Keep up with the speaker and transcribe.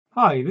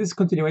Hi, this is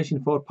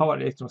continuation for power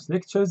electronics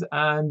lectures,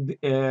 and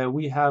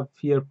we have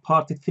here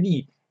part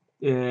 3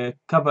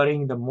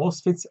 covering the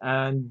MOSFETs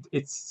and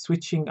its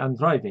switching and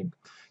driving.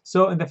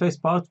 So in the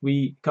first part,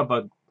 we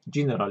covered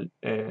general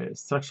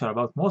structure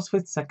about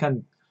MOSFETs.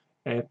 Second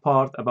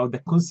part about the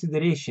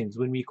considerations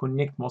when we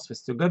connect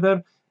MOSFETs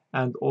together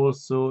and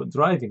also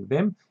driving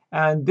them.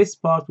 And this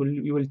part,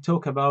 we will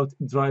talk about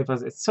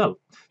drivers itself.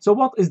 So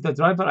what is the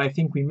driver? I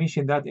think we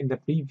mentioned that in the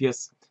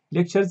previous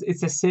lectures.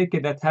 It's a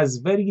circuit that has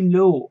very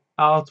low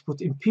output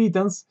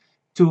impedance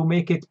to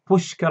make it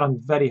push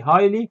current very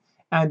highly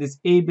and is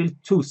able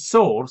to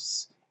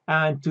source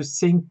and to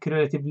sink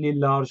relatively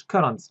large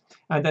currents.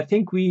 And I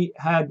think we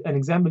had an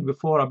example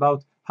before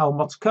about how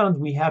much current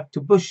we have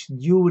to push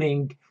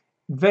during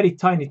very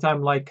tiny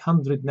time like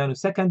 100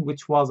 nanosecond,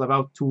 which was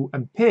about 2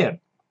 ampere.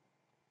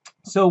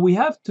 So we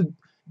have to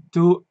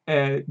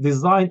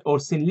design or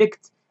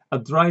select a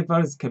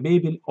drivers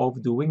capable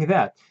of doing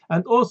that,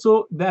 and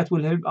also that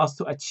will help us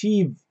to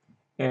achieve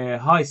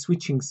high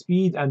switching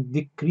speed and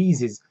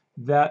decreases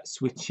the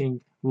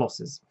switching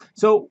losses.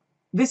 So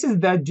this is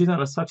the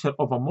general structure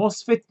of a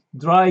MOSFET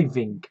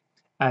driving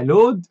a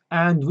load,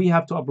 and we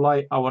have to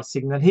apply our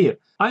signal here.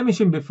 I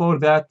mentioned before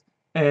that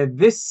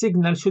this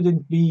signal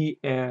shouldn't be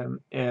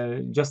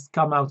just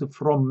come out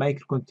from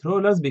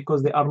microcontrollers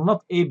because they are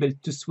not able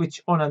to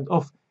switch on and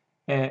off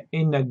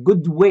in a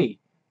good way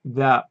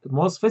the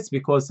MOSFETs,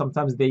 because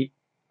sometimes they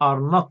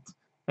are not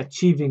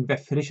achieving the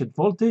threshold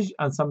voltage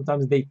and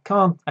sometimes they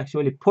can't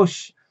actually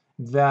push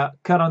the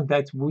current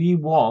that we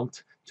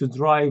want to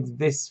drive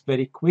this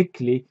very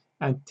quickly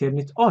and turn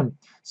it on.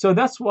 So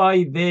that's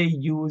why they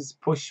use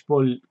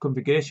push-pull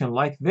configuration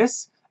like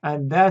this,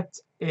 and that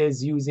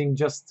is using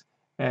just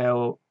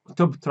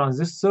top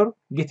transistor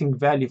getting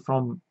value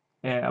from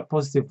a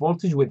positive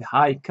voltage with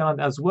high current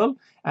as well,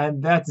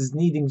 and that is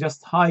needing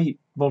just high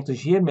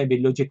voltage here,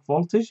 maybe logic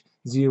voltage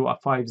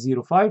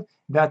 0505.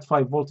 That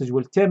 5 voltage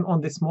will turn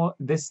on this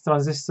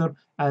transistor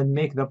and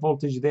make the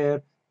voltage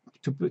there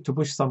to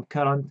push some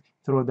current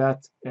through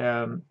that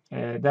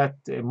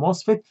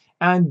MOSFET.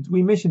 And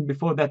we mentioned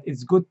before that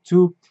it's good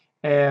to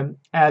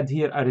add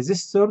here a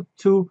resistor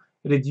to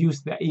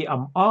reduce the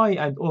EMI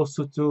and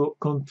also to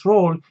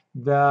control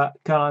the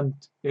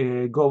current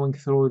going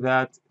through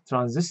that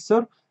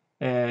transistor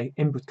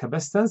input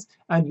capacitance.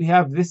 And we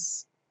have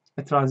this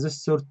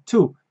transistor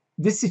to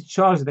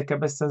discharge the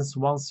capacitance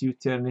once you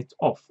turn it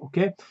off.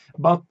 Okay,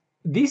 but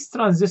these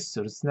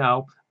transistors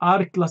now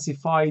are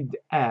classified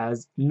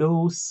as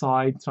low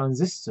side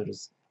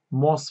transistors,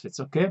 MOSFETs.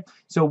 Okay,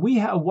 so we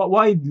have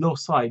why low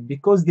side?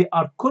 Because they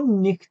are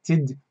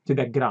connected to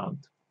the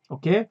ground.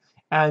 Okay,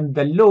 and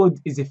the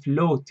load is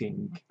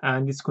floating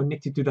and it's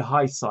connected to the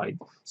high side.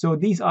 So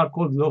these are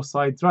called low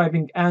side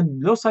driving,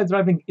 and low side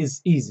driving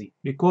is easy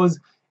because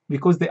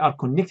they are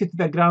connected to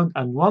the ground,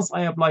 and once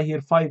I apply here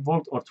 5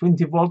 volt or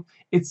 20 volt,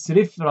 it's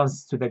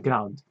reference to the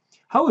ground.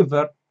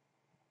 However,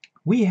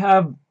 we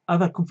have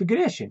other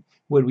configuration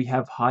where we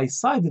have high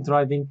side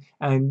driving,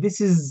 and this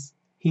is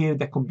here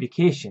the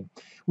complication.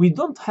 We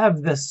don't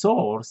have the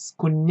source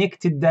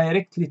connected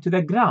directly to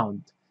the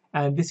ground,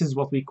 and this is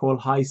what we call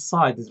high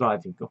side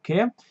driving.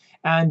 Okay,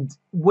 and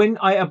when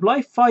I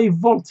apply 5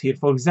 volt here,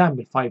 for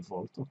example 5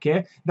 volt,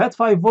 okay, that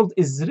 5 volt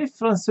is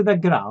reference to the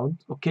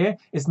ground. Okay,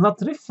 it's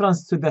not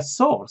reference to the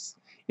source.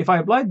 If I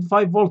applied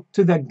 5 volt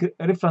to the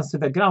reference to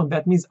the ground,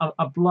 that means I'm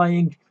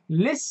applying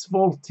less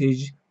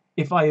voltage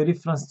if I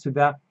reference to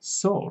the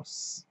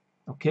source.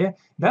 Okay,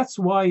 that's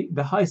why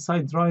the high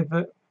side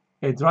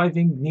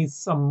driving needs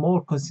some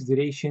more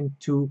consideration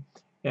to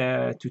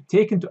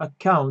take into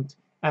account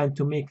and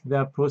to make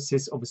the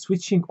process of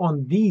switching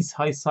on these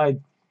high side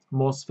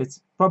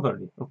MOSFETs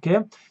properly. Okay,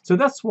 so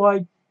that's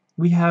why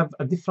we have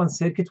a different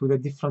circuit with a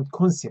different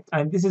concept,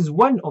 and this is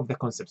one of the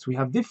concepts. We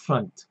have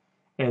different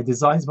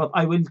designs, but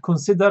I will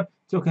consider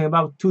talking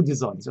about 2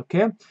 designs.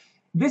 Okay,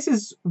 this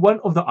is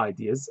one of the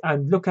ideas,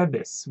 and look at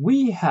this.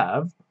 We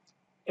have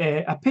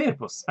a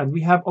purpose and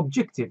we have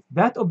objective.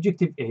 That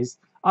objective is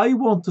I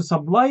want to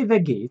supply the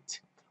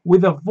gate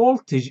with a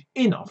voltage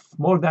enough,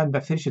 more than the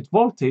threshold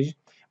voltage,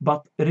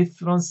 but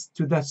reference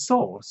to the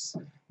source.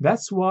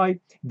 That's why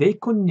they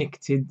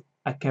connected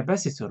a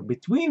capacitor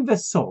between the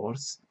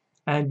source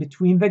and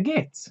between the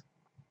gates.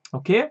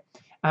 Okay,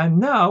 and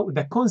now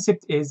the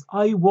concept is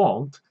I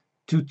want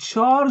to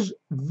charge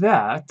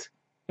that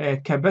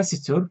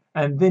capacitor,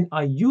 and then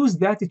I use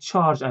that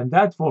charge and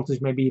that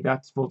voltage, maybe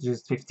that voltage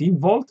is 15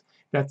 volt,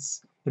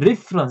 that's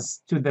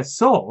reference to the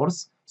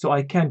source, so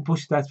I can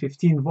push that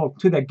 15 volt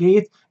to the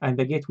gate, and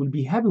the gate will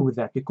be happy with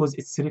that because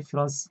it's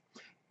reference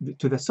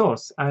to the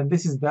source. And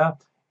this is the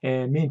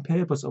main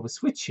purpose of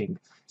switching.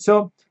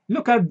 So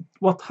look at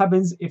what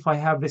happens if I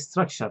have this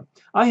structure.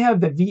 I have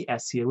the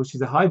VS here, which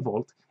is a high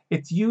volt.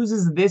 It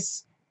uses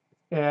this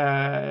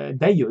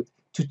diode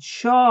to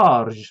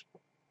charge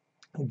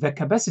the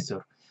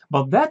capacitor,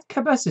 but that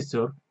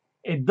capacitor,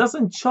 it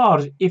doesn't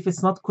charge if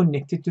it's not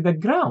connected to the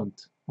ground.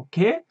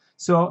 Okay,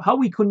 so how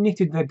we connect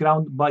to the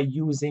ground? By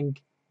using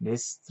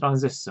this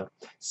transistor.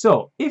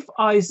 So if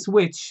I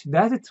switch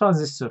that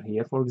transistor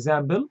here, for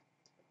example,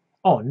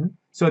 on,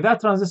 so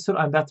that transistor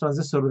and that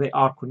transistor, they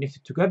are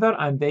connected together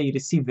and they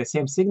receive the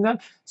same signal.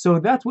 So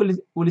that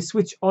will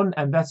switch on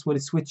and that will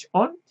switch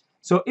on.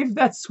 So if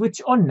that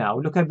switch on now,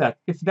 look at that.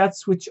 If that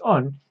switch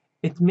on,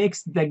 it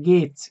makes the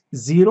gate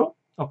 0.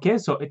 Okay,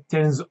 so it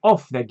turns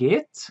off the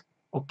gate.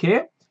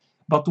 Okay,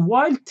 but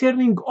while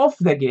turning off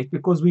the gate,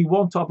 because we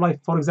want to apply,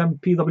 for example,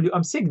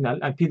 PWM signal,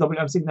 and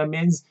PWM signal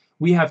means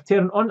we have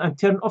turn on and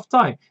turn off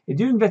time.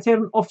 During the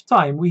turn off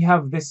time, we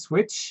have this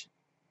switch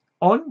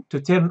on to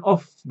turn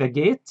off the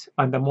gate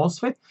and the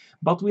Mosfet,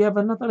 but we have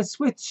another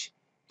switch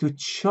to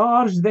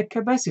charge the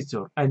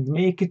capacitor and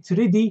make it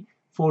ready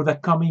for the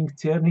coming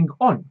turning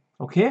on.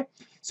 Okay,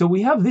 so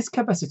we have this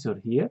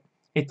capacitor here.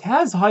 It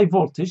has high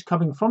voltage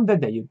coming from the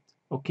diode,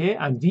 okay,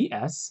 and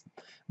Vs,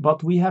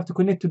 but we have to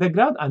connect to the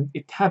ground, and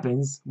it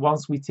happens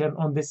once we turn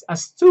on this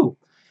S2.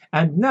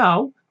 And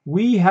now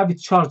we have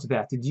charged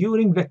that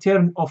during the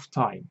turn off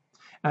time,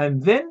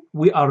 and then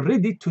we are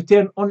ready to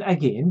turn on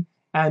again,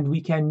 and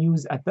we can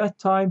use at that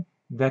time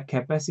the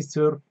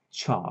capacitor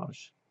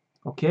charge.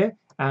 Okay,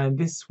 and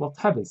this is what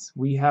happens.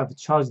 We have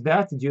charged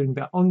that during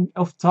the on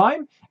off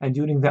time, and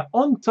during the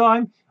on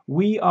time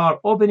we are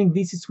opening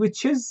these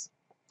switches,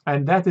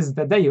 and that is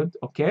the diode.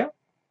 Okay,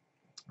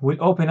 will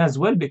open as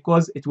well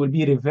because it will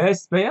be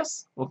reverse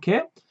bias.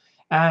 Okay,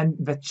 and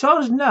the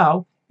charge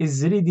now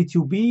is ready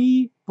to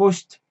be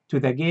pushed to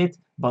the gate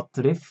but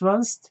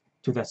referenced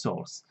to the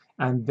source,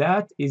 and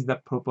that is the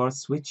proper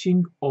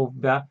switching of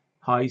the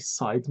high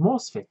side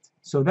Mosfet.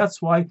 So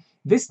that's why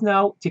this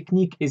now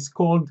technique is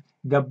called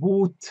the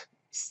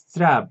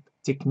bootstrap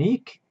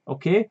technique.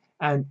 Okay,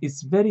 and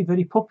it's very,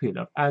 very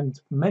popular, and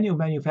many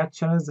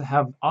manufacturers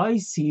have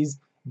ICs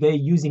they're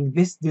using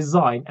this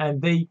design,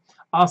 and they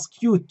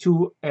ask you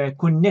to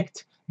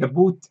connect the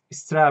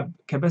bootstrap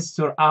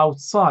capacitor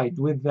outside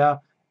with the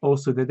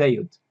also the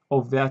diode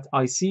of that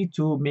IC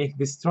to make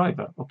this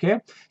driver. Okay,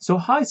 so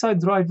high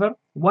side driver,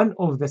 one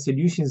of the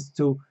solutions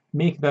to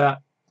make the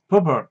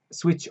proper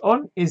switch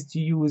on is to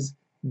use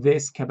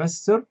this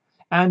capacitor,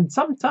 and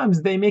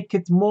sometimes they make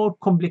it more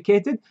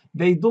complicated.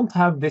 They don't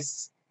have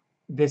this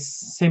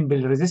simple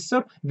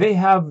resistor. They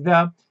have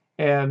the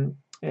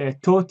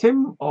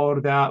totem or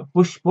the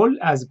push-pull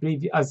as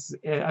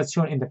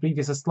shown in the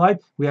previous slide.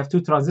 We have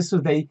two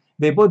transistors.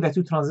 They put the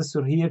two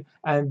transistors here,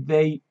 and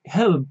they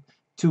help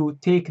to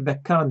take the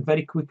current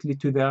very quickly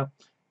to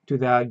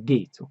the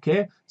gate.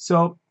 Okay,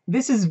 so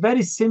this is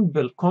very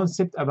simple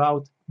concept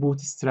about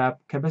bootstrap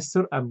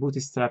capacitor and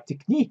bootstrap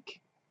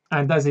technique.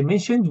 And as I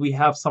mentioned, we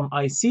have some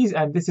ICs,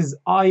 and this is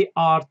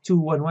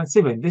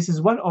IR2117. This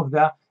is one of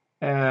the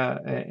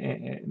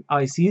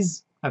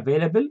ICs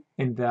available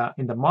in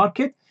the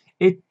market.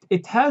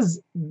 It has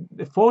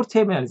 4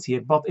 terminals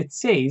here, but it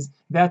says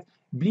that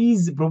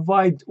please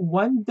provide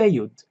 1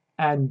 diode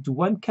and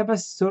 1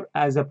 capacitor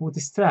as a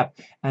bootstrap.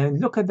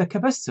 And look at the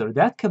capacitor.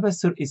 That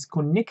capacitor is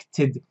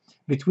connected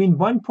between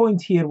one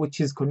point here, which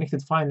is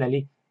connected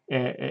finally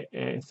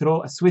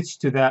through a switch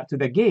to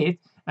the gate,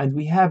 and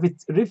we have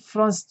it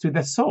referenced to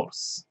the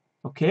source,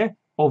 okay,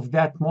 of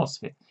that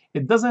Mosfet.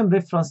 It doesn't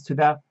reference to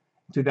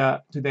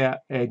the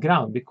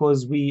ground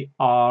because we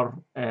are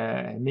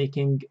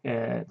making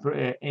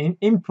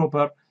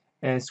improper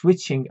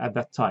switching at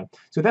that time.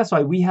 So that's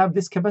why we have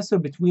this capacitor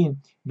between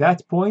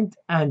that point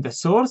and the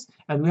source,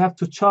 and we have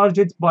to charge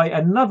it by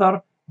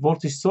another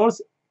voltage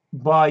source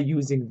by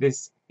using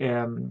this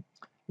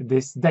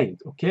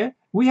diode. Okay,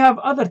 we have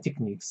other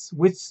techniques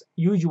which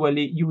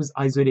usually use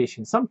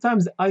isolation.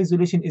 Sometimes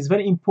isolation is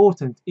very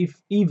important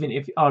even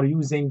if you are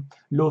using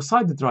low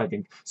side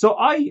driving. So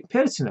I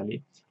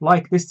personally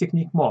like this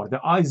technique more,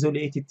 the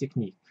isolated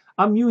technique.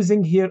 I'm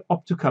using here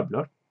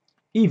optocoupler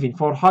even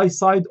for high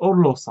side or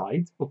low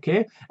side.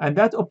 Okay, and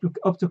that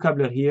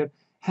optocoupler here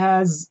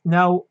has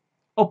now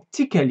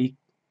optically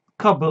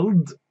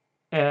coupled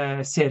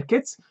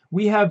circuits.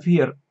 We have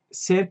here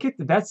circuit.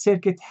 That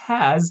circuit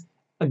has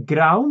a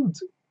ground,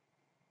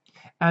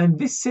 and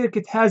this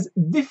circuit has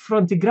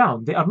different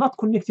ground. They are not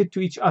connected to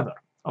each other.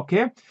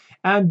 Okay,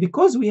 and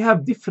because we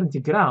have different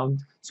ground,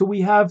 so we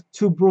have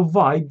to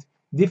provide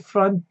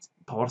different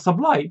power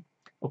supply.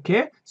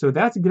 Okay, so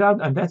that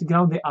ground and that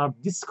ground, they are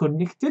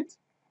disconnected,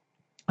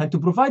 and to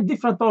provide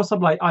different power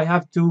supply I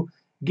have to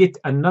get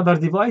another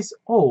device,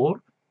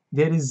 or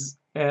there is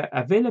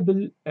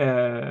available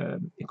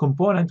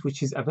component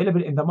which is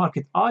available in the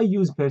market. I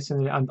use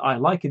personally and I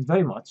like it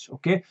very much.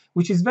 Okay,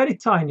 which is very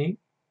tiny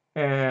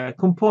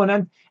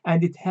component,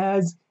 and it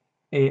has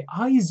a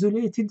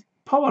isolated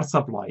power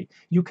supply.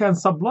 You can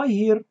supply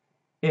here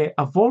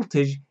a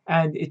voltage,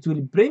 and it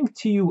will bring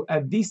to you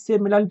at this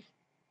terminal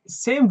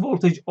same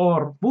voltage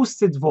or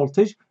boosted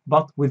voltage,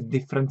 but with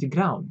different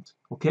ground.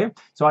 Okay,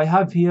 so I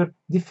have here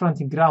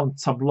different ground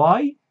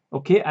supply.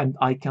 Okay, and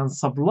I can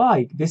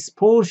supply this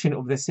portion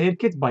of the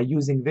circuit by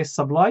using this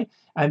supply,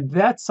 and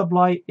that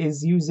supply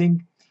is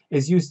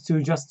used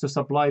to just to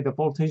supply the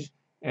voltage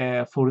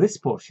for this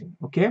portion.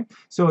 Okay,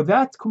 so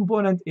that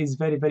component is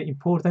very, very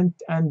important,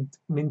 and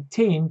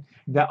maintain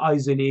the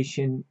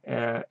isolation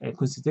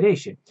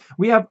consideration.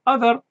 We have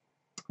other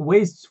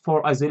ways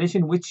for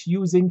isolation, which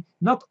using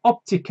not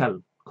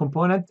optical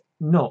component,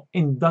 no,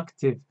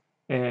 inductive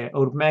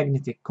or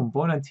magnetic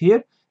component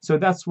here. So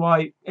that's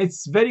why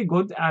it's very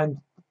good and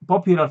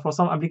popular for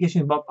some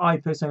applications, but I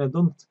personally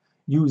don't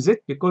use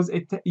it because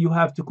you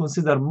have to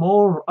consider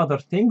more other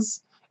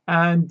things,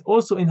 and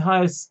also in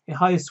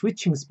higher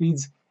switching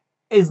speeds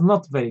is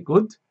not very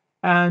good,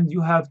 and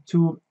you have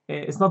to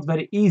it's not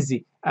very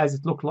easy as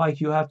it look like.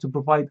 You have to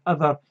provide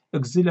other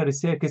auxiliary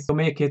circuits to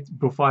make it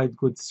provide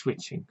good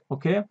switching.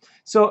 Okay,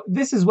 so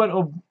this is one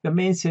of the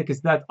main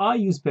circuits that I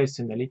use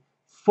personally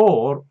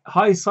for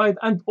high side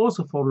and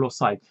also for low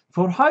side.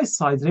 For high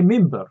side,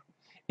 remember,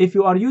 if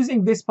you are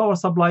using this power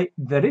supply,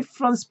 the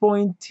reference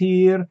point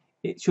here,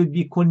 it should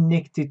be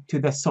connected to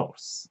the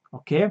source.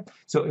 Okay,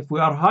 so if we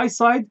are high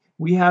side,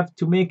 we have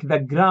to make the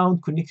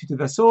ground connected to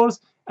the source,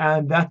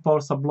 and that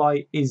power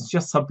supply is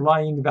just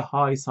supplying the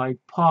high side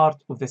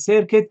part of the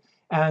circuit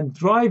and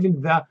driving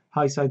the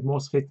high side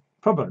MOSFET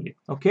properly.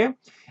 Okay,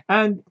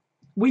 and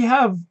we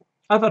have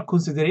other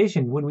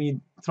consideration when we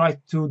try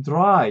to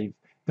drive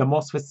the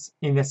MOSFETs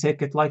in a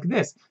circuit like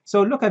this.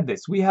 So look at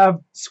this. We have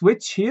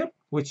switch here,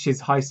 which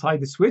is high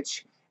side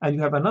switch, and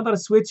you have another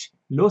switch,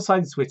 low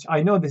side switch.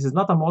 I know this is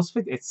not a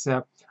MOSFET, it's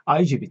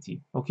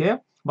IGBT, okay,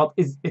 but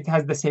it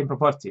has the same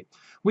property.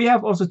 We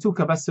have also two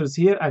capacitors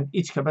here, and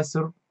each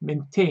capacitor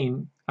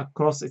maintain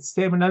across its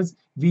terminals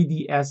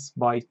VDS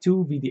by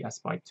 2,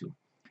 VDS by 2.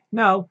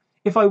 Now,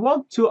 if I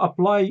want to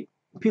apply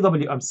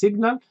PWM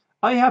signal,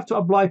 I have to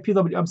apply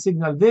PWM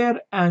signal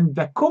there, and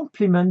the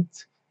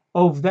complement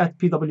of that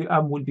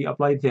PWM will be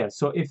applied there.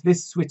 So if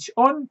this switch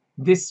on,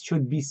 this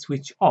should be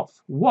switch off.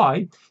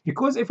 Why?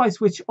 Because if I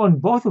switch on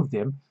both of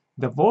them,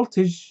 the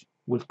voltage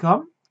will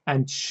come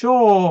and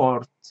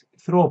short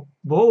through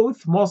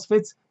both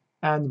MOSFETs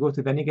and go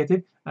to the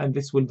negative, and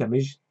this will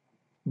damage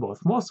both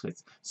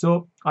MOSFETs.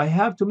 So I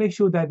have to make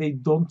sure that they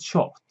don't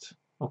short,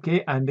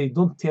 okay, and they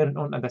don't turn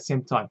on at the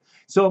same time.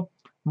 So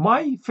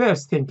my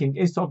first thinking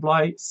is to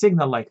apply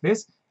signal like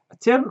this: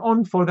 turn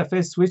on for the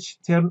first switch,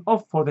 turn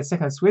off for the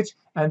second switch,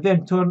 and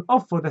then turn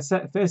off for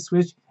the first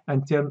switch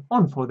and turn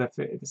on for the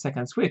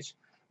second switch.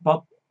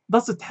 But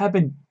does it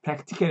happen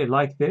practically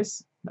like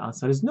this? The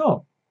answer is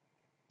no.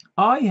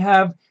 I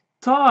have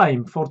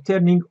time for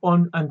turning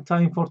on and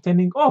time for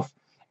turning off,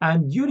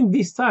 and during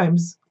these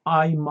times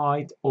I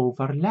might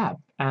overlap,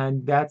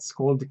 and that's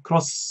called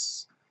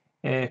cross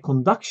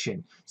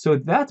conduction. So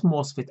that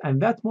MOSFET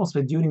and that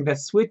MOSFET during the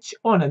switch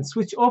on and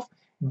switch off,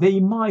 they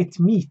might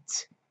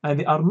meet, and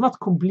they are not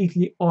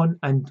completely on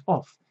and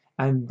off,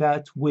 and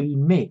that will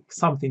make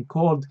something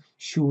called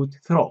shoot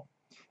through.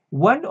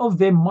 One of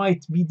them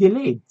might be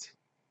delayed,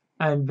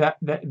 and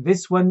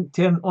this one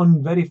turn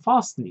on very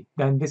fastly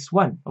than this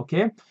one.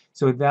 Okay,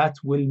 so that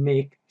will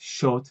make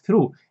short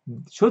through.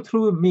 Short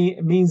through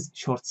means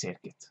short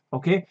circuit.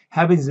 Okay,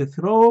 happens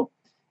through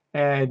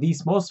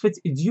these MOSFETs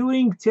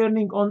during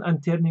turning on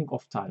and turning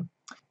off time.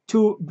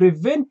 To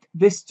prevent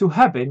this to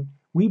happen,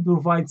 we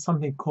provide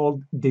something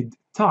called dead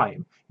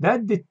time.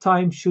 That dead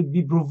time should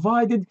be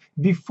provided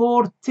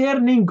before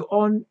turning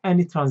on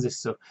any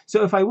transistor.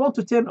 So if I want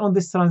to turn on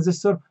this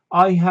transistor,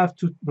 I have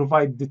to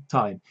provide dead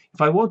time.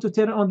 If I want to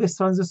turn on this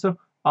transistor,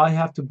 I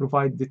have to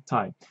provide dead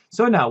time.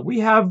 So now we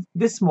have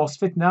this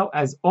MOSFET now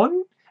as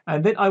on,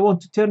 and then I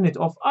want to turn it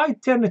off. I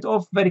turn it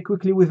off very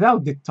quickly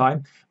without dead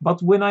time,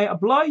 but when I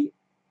apply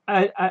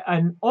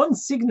an on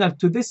signal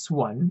to this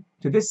one,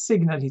 to this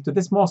signal here, to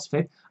this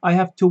MOSFET, I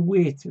have to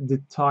wait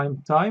the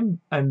time,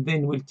 and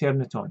then we'll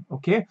turn it on,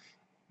 okay,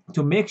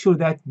 to make sure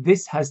that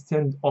this has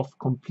turned off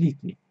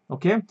completely.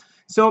 Okay,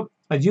 so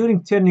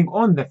during turning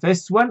on the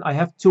first one, I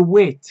have to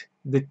wait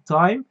the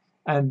time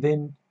and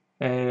then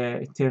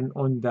turn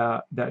on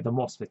the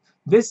MOSFET.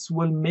 This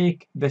will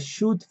make the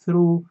shoot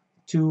through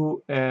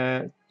to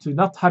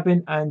not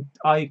happen, and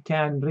I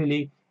can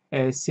really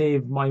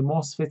save my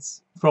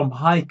MOSFETs from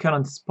high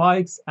current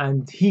spikes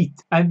and heat.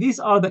 And these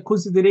are the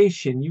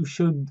consideration you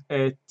should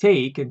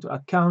take into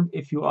account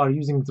if you are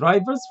using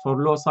drivers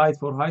for low side,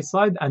 for high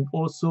side, and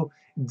also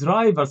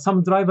drivers.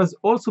 Some drivers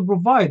also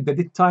provide the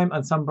dead time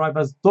and some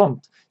drivers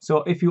don't.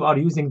 So if you are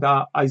using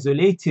the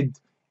isolated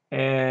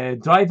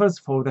drivers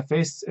for the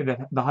first,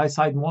 the high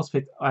side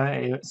MOSFET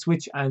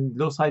switch and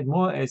low side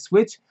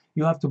switch,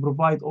 you have to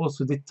provide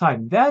also dead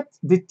time. That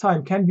dead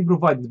time can be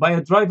provided by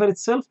a driver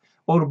itself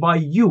or by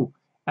you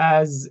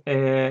as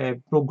a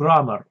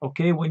programmer.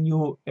 Okay, when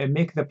you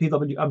make the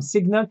PWM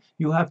signal,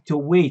 you have to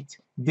wait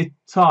the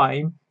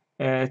time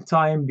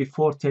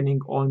before turning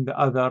on the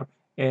other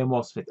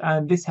MOSFET,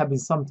 and this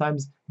happens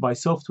sometimes by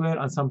software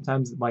and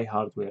sometimes by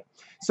hardware.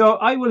 So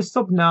I will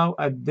stop now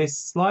at this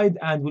slide,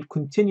 and we'll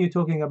continue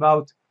talking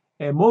about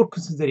more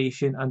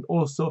consideration, and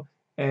also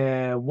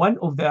one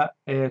of the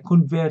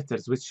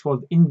converters, which is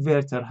called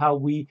inverter, how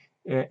we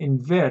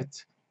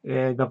invert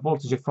the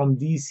voltage from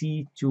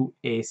DC to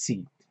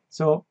AC.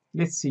 So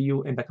let's see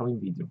you in the coming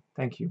video.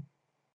 Thank you.